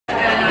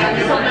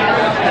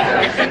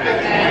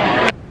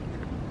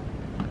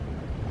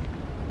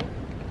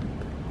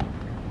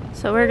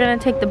So we're gonna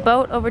take the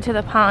boat over to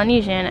the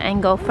Polynesian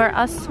and go for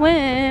a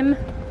swim.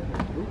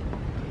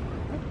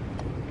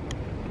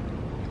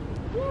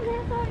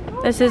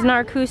 This is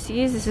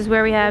Narcoossee'S. This is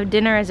where we have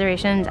dinner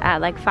reservations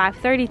at like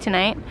 5:30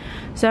 tonight.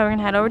 So we're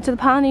gonna head over to the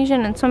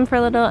Polynesian and swim for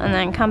a little and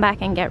then come back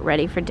and get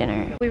ready for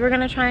dinner. We were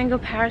gonna try and go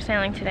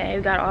parasailing today.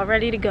 We got all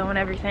ready to go and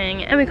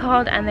everything. And we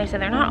called and they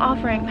said they're not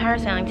offering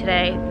parasailing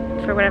today.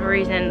 For whatever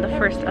reason, the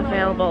first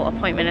available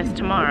appointment is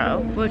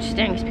tomorrow, which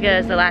stinks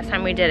because the last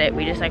time we did it,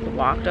 we just like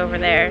walked over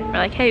there. We're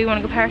like, hey, we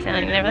wanna go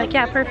parasailing. And they were like,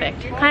 yeah,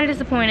 perfect. Kind of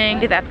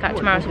disappointing. We did Epcot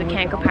tomorrow, so we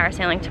can't go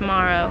parasailing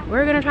tomorrow.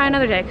 We're gonna try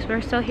another day because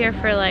we're still here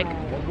for like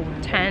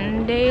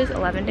 10 days,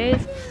 11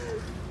 days.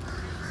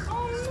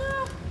 Oh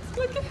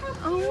no, look at how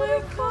Oh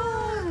my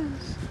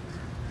gosh.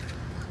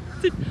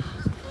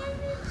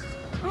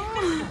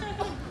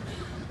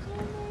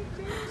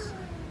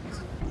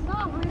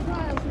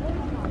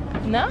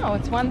 No,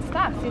 it's one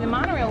stop. See, the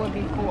monorail would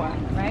be 4,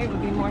 right? It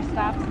would be more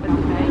stops, but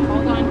today,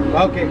 hold on.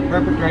 Okay,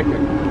 perfect right there.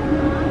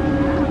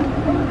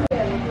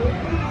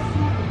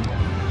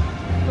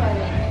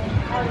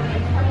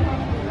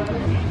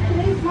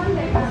 Today's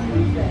Monday, not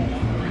Tuesday.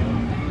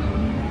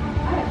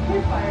 I have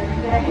kid fire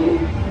today.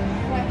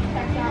 Let's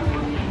check out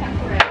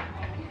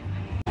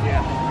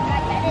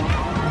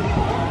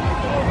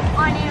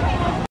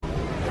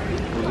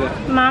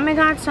Mommy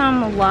got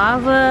some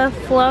lava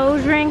flow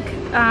drink.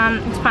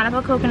 It's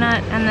pineapple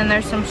coconut, and then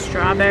there's some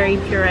strawberry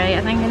puree,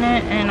 I think, in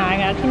it. And I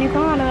got a pina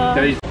colada.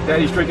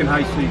 Daddy's drinking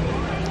high C.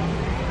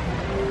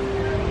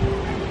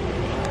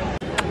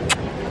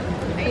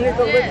 Here's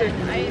a lizard.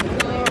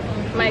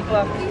 Mike,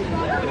 look.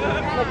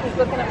 Look, he's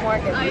looking at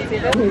Morgan. You see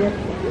this?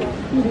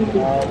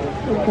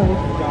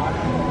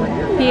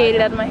 He ate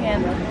it out of my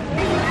hand.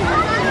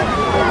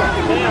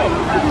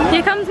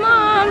 Here comes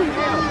Mom!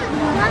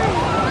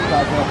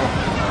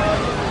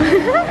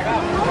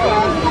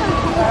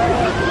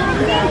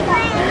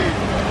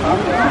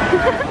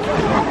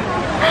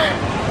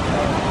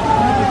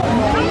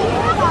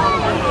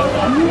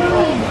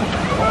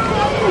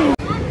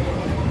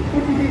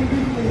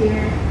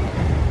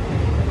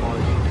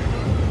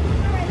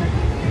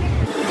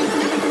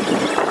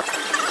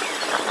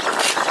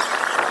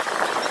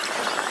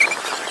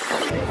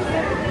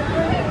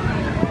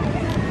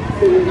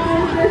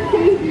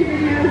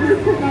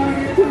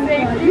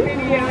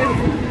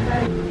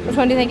 Which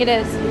one do you think it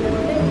is?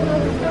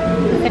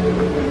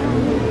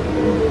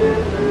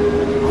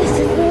 This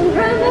is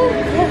incredible!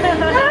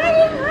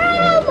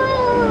 Incredible!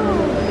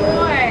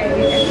 Boy,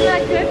 isn't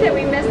that good that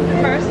we missed the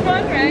first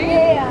one, right?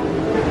 Yeah.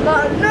 No.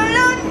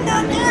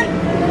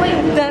 Wait.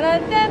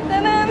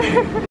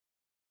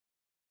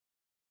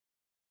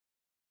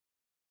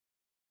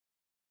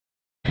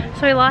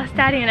 So we lost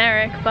Daddy and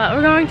Erik, but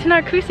we're going to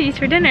Narcoossee'S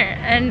for dinner,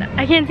 and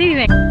I can't see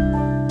anything.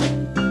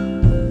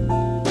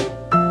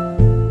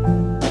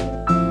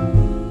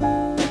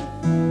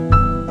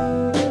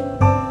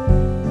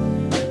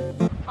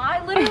 I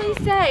literally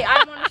say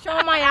I want to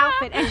show my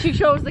outfit, and she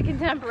shows the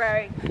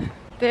contemporary.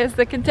 There's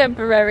the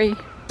contemporary.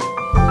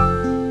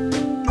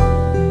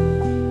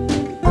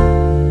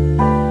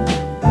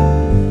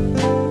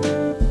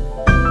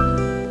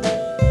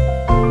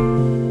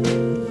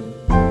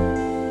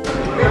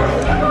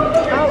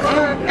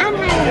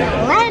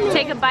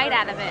 Take a bite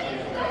out of it.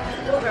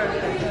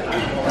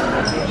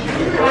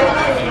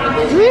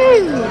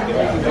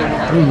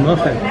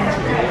 Muffin.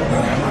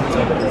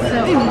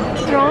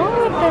 What's wrong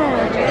with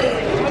that?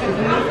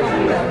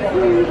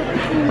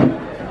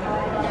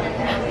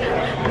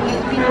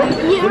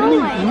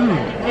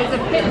 There's a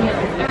pit here.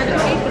 There's a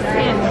piece of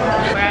skin.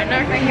 We're at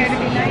Nutcracker here to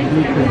be nice.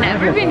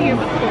 Never been here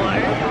before.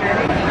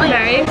 I'm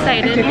very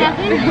excited.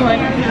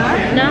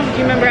 No? Do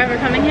you remember ever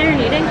coming here and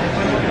eating?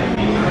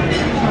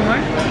 One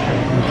more?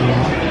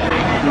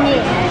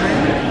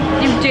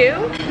 You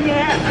do?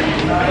 Yeah.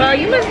 Well,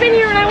 you must have been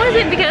here when I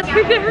wasn't because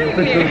we've never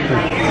been here.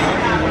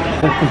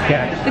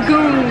 The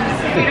goons.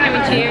 Give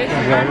me cheers. On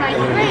my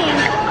drink,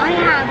 I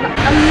have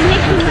a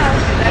Mickey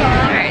Mouse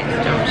jar. Alright,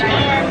 don't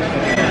cheers.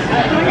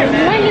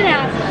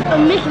 A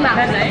Mickey Mouse.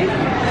 That's nice.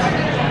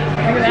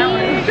 Look at that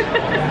one.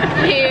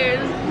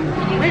 Cheers.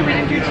 Wait, we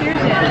didn't do cheers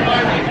yet.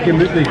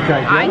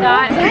 I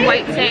got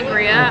white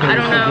sangria. I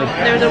don't know.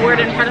 There was a word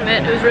in front of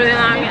it. It was really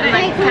long and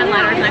like 10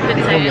 letters and I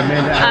couldn't say it.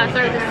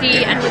 Started with a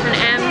C and with an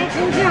M.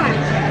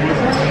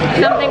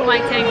 Something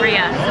white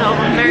sangria. So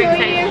I'm very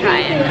excited to try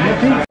it.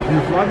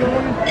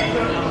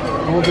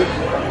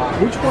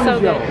 Which one So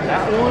is yellow? good.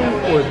 That one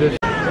or this?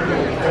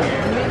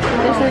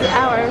 This is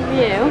our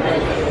view.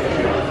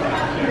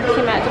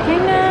 See Magic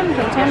Kingdom,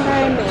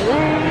 Contemporary,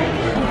 Beijing.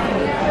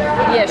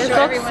 Yeah, This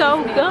looks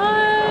so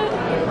good.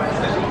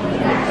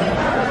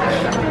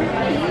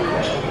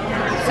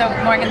 So,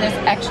 Morgan, there's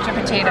extra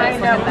potatoes.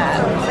 Look at that.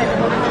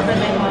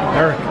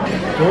 Erik,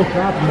 don't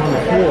drop them on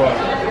the floor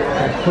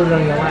and put it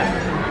on your lap.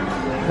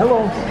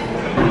 Hello.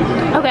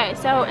 Okay,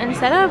 so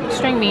instead of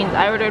string beans,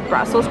 I ordered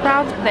Brussels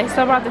sprouts, but they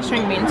still brought the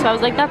string beans. So I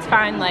was like, that's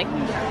fine, like,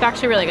 it's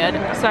actually really good.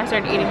 So I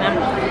started eating them.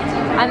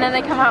 And then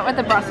they come out with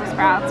the Brussels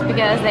sprouts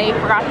because they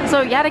forgot.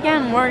 So yet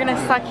again, Morgan is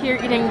stuck here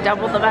eating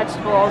double the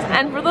vegetables.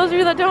 And for those of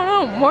you that don't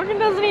know, Morgan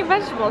doesn't eat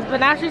vegetables, but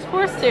now she's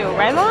forced to,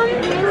 right, Mom?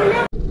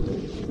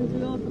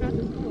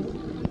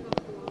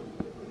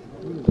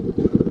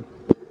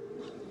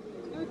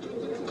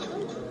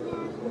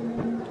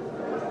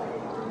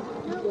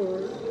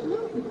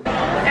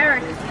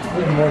 Erik.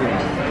 Good morning.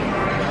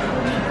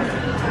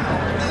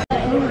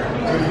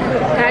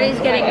 Daddy's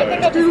getting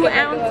 2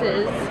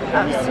 ounces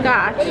of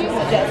scotch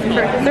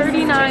for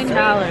 $39.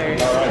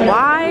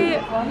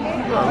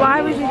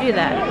 Why would you do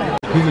that?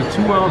 Here's a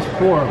 2-ounce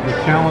pour of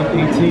Macallan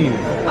 18, a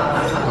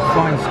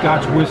fine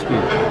Scotch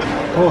whiskey.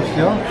 Oh,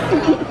 still?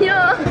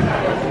 Yeah.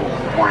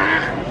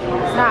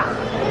 Stop.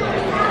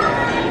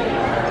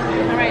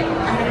 Alright,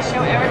 I'm going to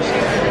show Erik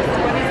this.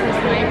 What is this,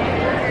 Mike?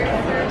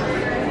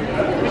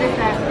 What is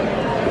that?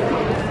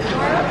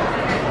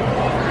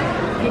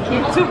 You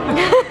can't do it.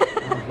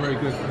 Very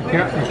good.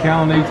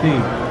 Macallan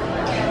 18.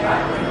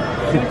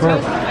 Superb.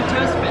 A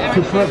toast for Erik.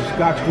 Superb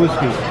Scotch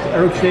whiskey.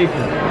 Erik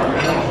Schaefer.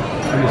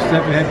 And the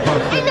step ahead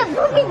parasailing.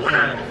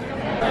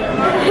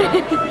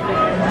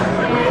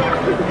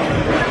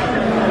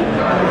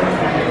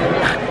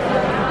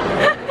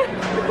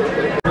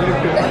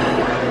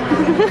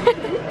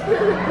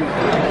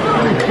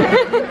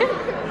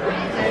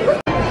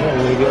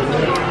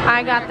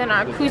 I got the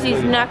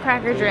Narcoossee'S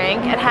Nutcracker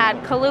drink. It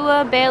had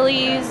Kahlua,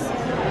 Bailey's,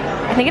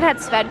 I think it had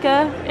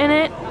Svedka in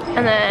it,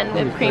 and then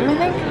whipped cream, I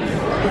think.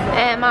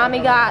 And Mommy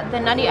got the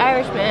Nutty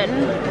Irishman,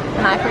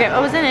 and I forget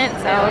what was in it,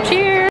 so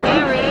cheers!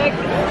 Erik!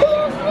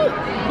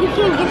 You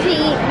can't get to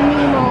eat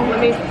Nemo. Let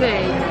me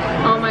see.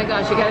 Oh my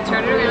gosh, you gotta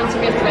turn it around so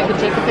I can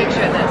take a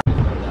picture of this.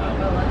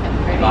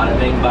 Bada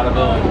bing, bada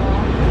boom.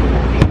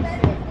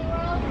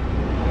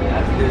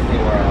 That's Disney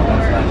World.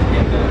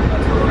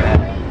 That's where we're at.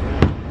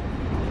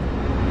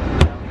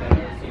 I've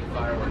never seen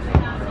fireworks on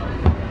monorail.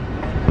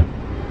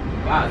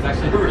 Wow, it's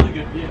actually a really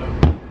good view.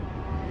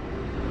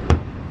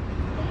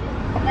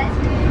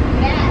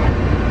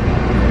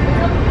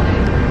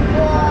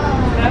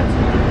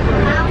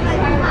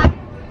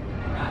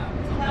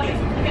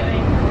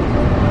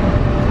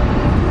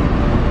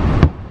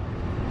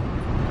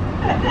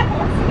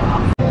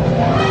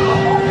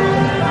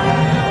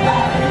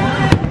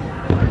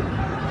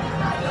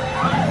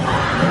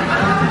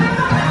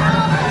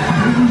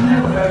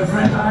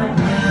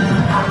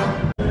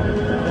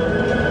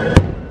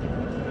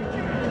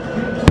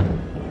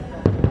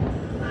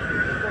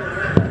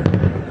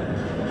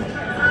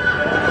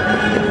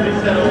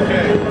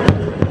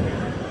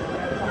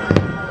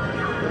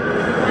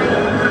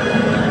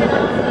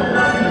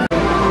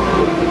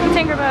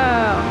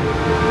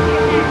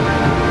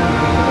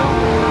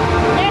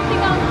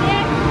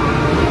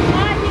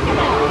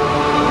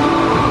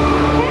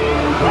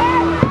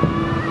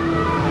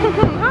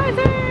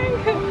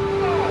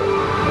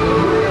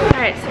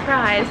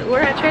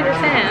 We're at Trader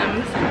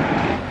Sam's.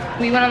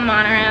 We went on the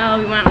monorail,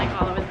 we went like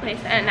all over the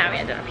place, and now we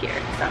ended up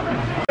here, so.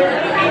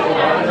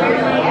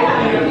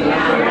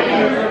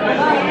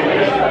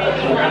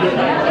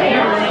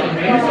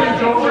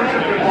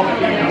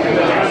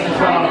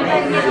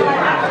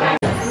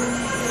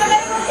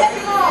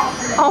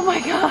 Oh my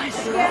gosh,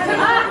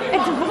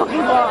 it's a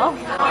Pokeball.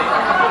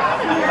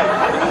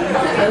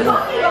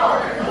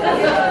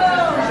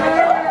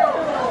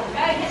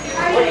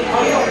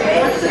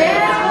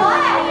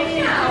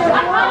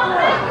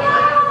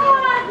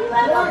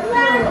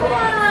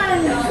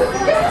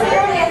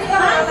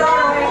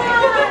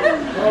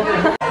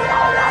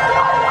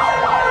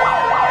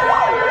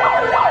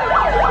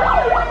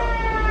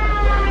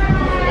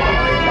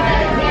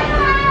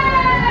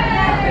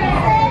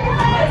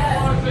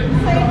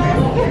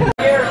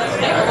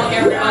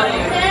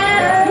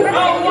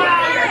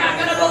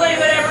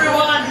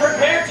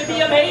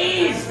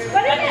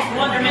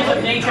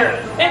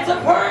 It's a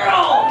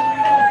pearl!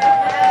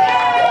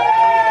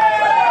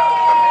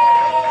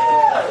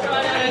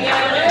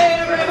 Hey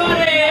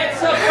everybody,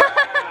 it's a pearl!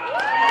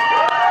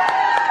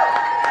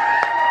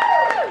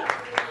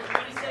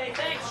 Everybody say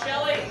thanks,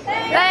 Shelly.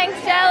 Thanks,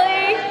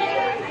 Shelly.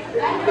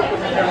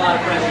 Under a lot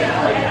of pressure.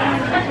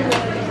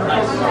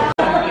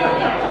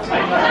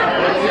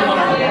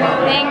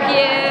 Thank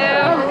you.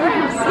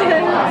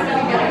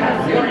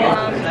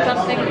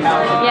 Something.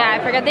 Yeah, I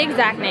forget the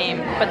exact name,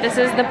 but this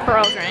is the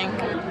pearl drink.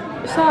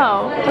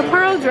 So, the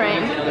pearl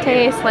drink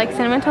tastes like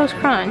Cinnamon Toast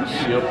Crunch.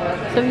 Yep.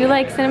 So if you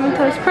like Cinnamon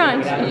Toast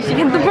Crunch, you should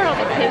get the pearl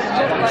drink. Tastes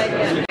just like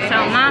it.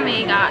 So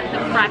Mommy got the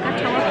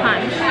Krackatoa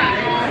punch.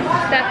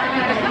 That's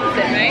the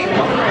concept, right?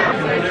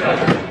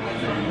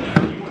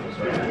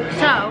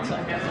 So,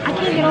 I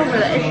can't get over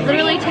that. It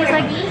literally tastes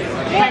like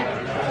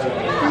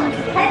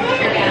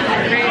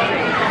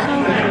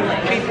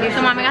so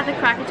Mommy got the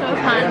Krackatoa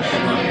punch,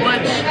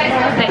 which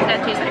they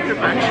said tastes like fruit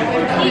punch.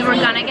 We were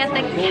gonna get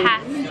the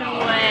Castaway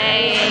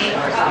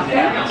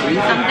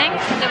something.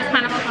 It was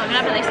pineapple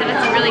 7-Up, and they said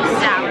it's really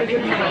sour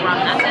because of the rum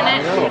that's in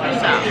it.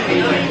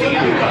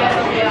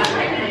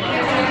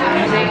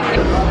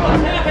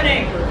 What's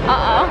happening?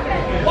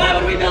 Why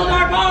would we build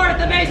our bar at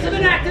the base of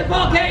an active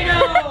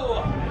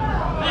volcano?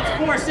 That's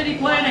poor city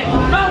planning.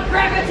 No,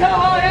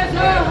 Krackatoa is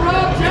a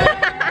road.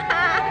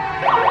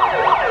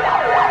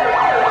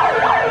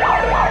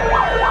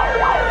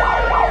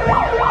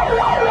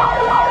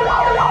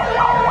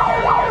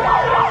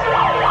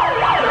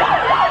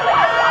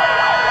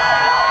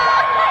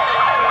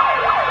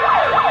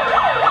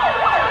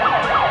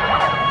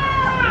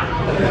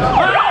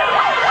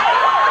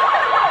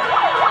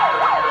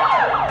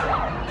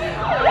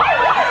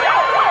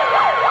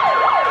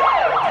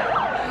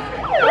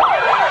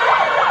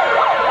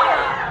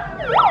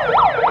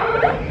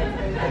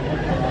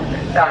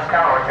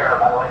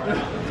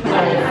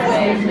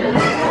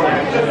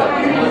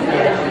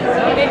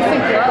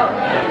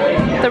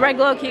 The red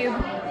glow cube.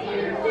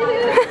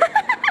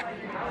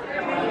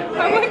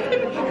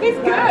 He's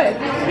good.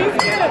 He's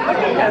good. Look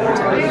at that.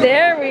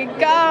 There we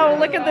go.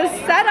 Look at the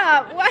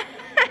setup.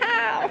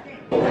 Wow.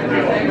 Oh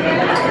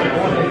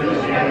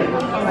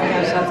my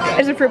gosh, that's good.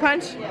 Is it fruit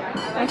punch?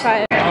 I'll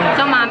try it.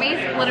 So mommy's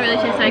literally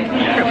tastes like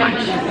fruit punch.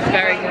 It's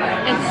very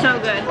good. It's so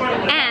good.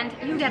 And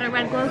you get a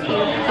red glow cube.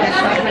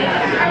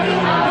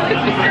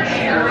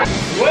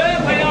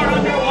 Well, we are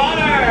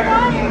underwater.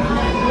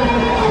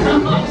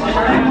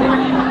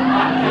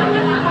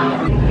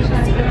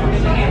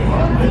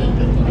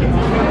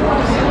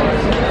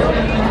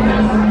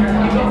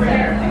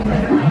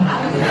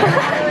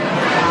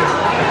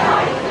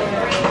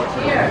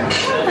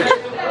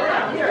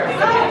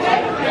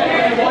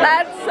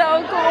 That's so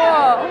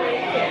cool.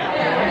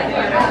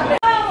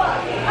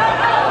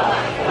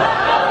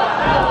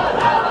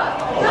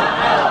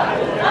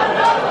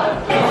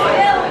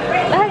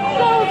 That's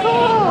so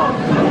cool.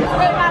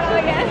 Spin bottle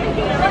again.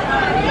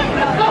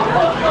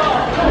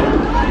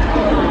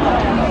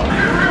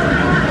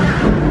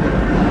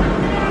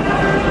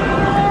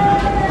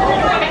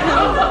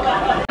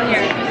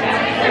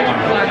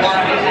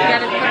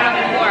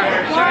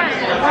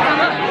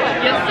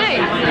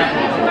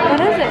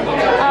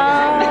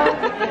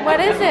 What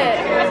is it?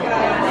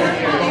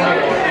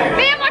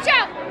 Bam, watch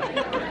out!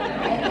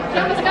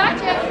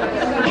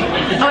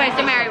 Okay,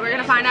 so Mary, we're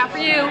gonna find out for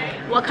you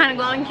what kind of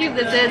glowing cube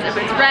this is, if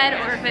it's red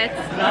or if it's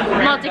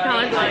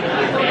multicolored glowing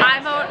cube. I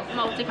vote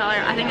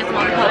multicolor. I think it's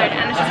multicolored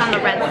and it's just on the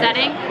red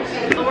setting.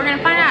 But we're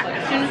gonna find out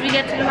as soon as we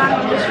get to the bottom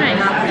of the string.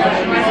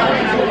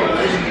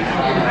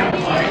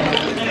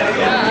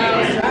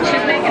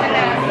 She's making it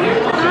out.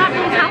 Stop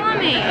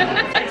telling me.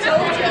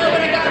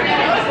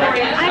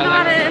 I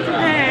got it, it's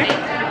okay.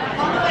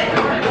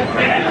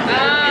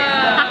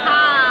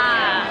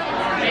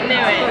 I knew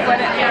it. What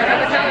are the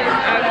colors?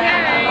 Okay.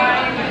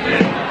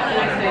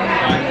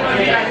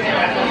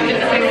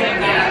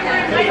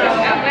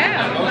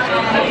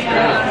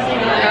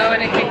 Oh,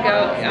 and it can go.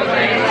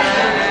 Okay.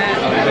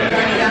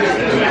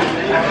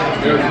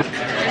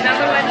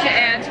 Another one to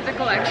add to the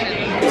collection.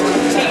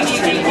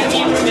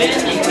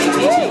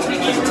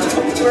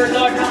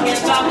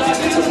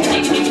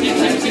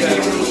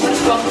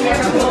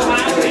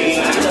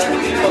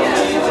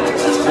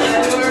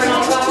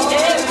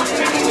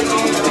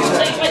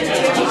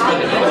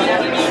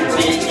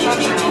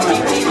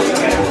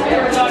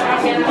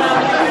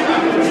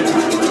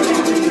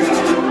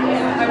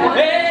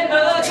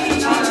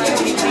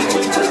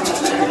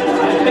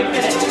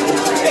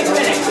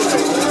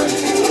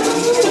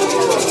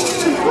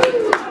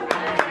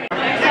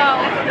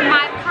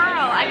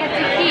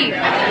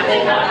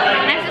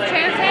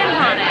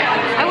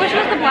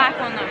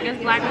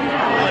 Black ones are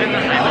cooler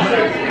than my ones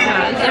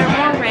because they're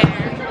more rare.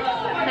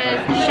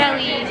 Because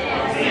Shelly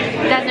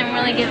doesn't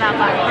really give out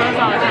black pearls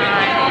all the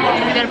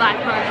time. We get a black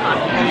pearl club.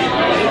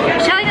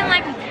 Shelly didn't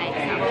like me today,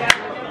 so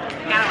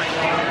gotta wait.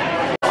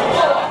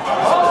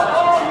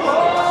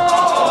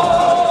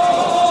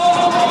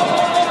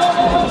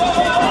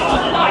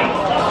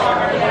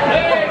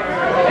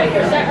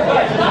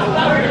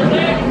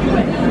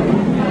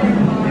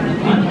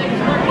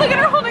 Look at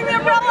her holding the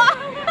umbrella!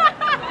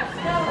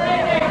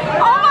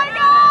 Oh my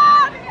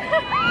god!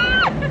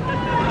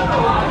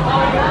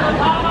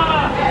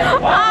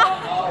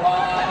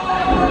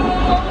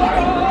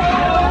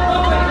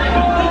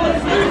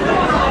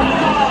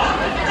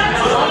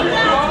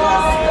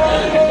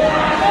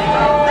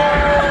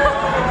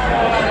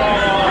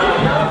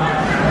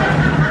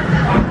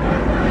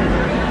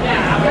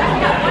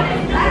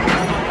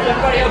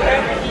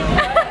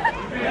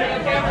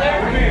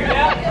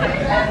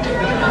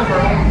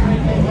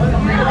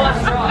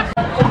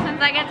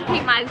 Since I get to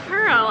keep my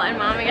pearl and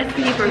Mommy gets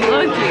to keep her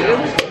glow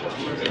cube,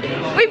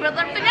 we put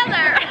them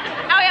together.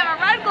 Now we have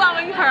a red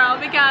glowing pearl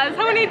because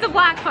who needs a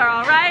black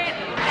pearl, right?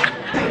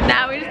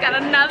 Now we just got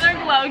another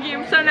glow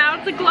cube, so now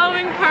it's a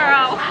glowing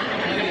pearl.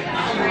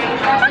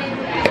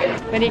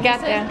 What do you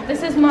got there?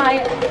 This is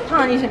my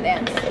Polynesian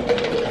dance.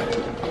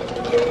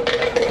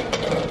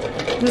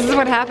 This is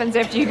what happens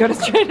after you go to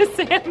Trader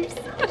Sam's.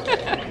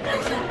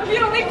 If you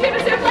don't leave Trader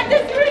Sam's like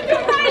this, you're gonna do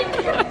it right.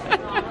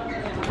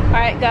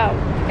 Alright, go.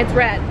 It's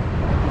red.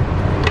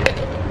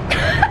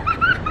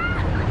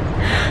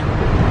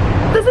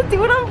 Does it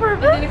do it on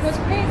purpose? And then it goes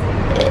crazy.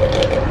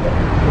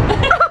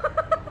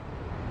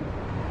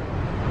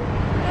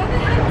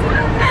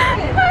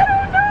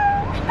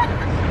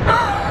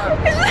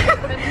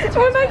 It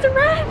went back to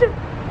red.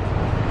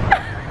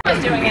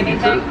 Is doing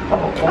anything?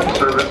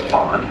 Full-service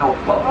Pond Health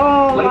Club.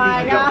 Oh Ladies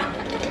my and God.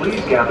 gentlemen,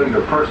 please gather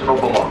your personal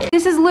belongings.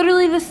 This is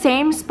literally the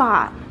same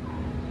spot,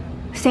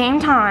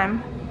 same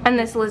time, and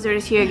this lizard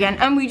is here again.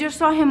 And we just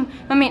saw him,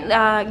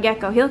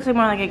 gecko. He looks like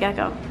more like a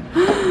gecko.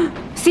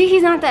 See,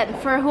 he's not dead.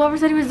 For whoever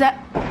said he was dead.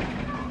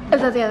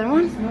 Is that the other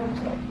one?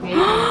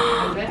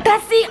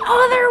 That's the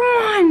other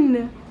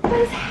one! What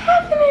is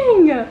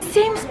happening?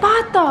 Same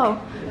spot though.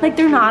 Like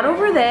they're not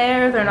over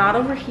there, they're not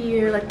over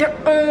here, like they're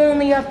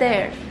only up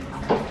there.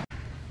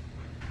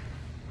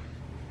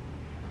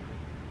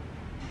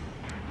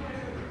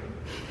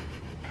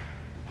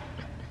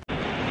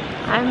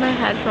 I have my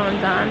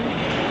headphones on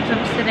because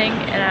I'm sitting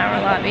in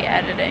our lobby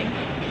editing.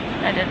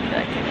 I didn't feel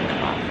like taking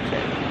them off to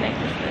make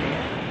this video.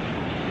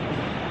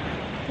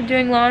 I'm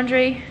doing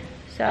laundry,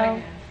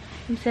 so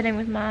I'm sitting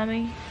with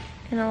mommy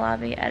in the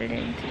lobby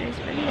editing today's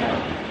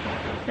video.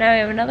 Now we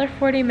have another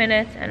 40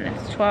 minutes and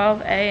it's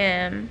 12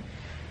 a.m.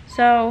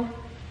 So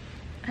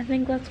I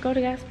think let's go to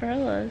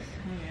Gasparilla's.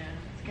 Oh yeah,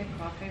 let's get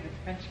coffee with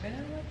French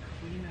vanilla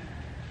creamer.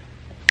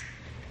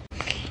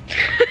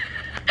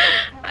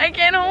 I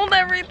can't hold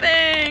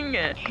everything.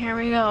 Here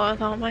we go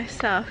with all my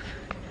stuff.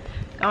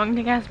 Going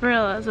to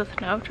Gasparilla's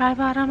with no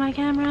tripod on my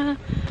camera,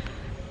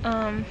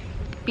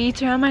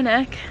 beads around my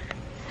neck,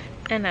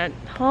 and a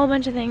whole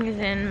bunch of things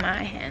in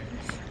my hands.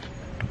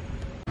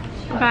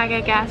 We're back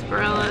at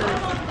Gasparilla's.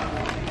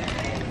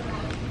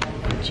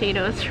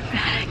 Cheetos are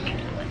back.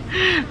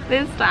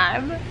 This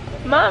time,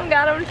 Mom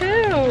got them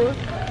too.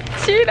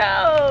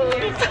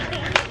 Cheetos!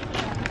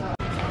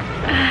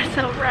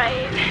 So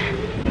bright.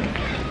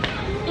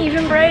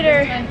 Even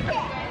brighter.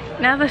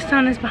 Now the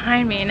sun is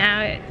behind me.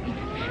 Now it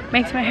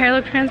makes my hair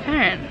look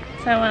transparent.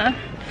 So,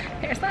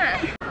 there's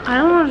that. I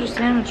don't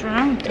understand what's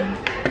wrong with them.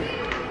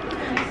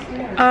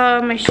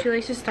 My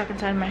shoelace is stuck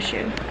inside my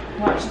shoe.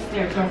 Watch the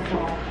stairs, don't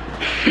fall.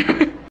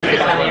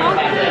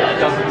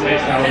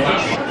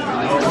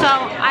 So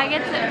I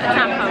get to, it's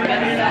not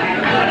focused.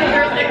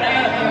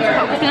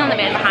 Focusing on the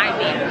man behind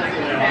me.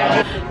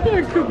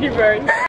 You're a cookie bird.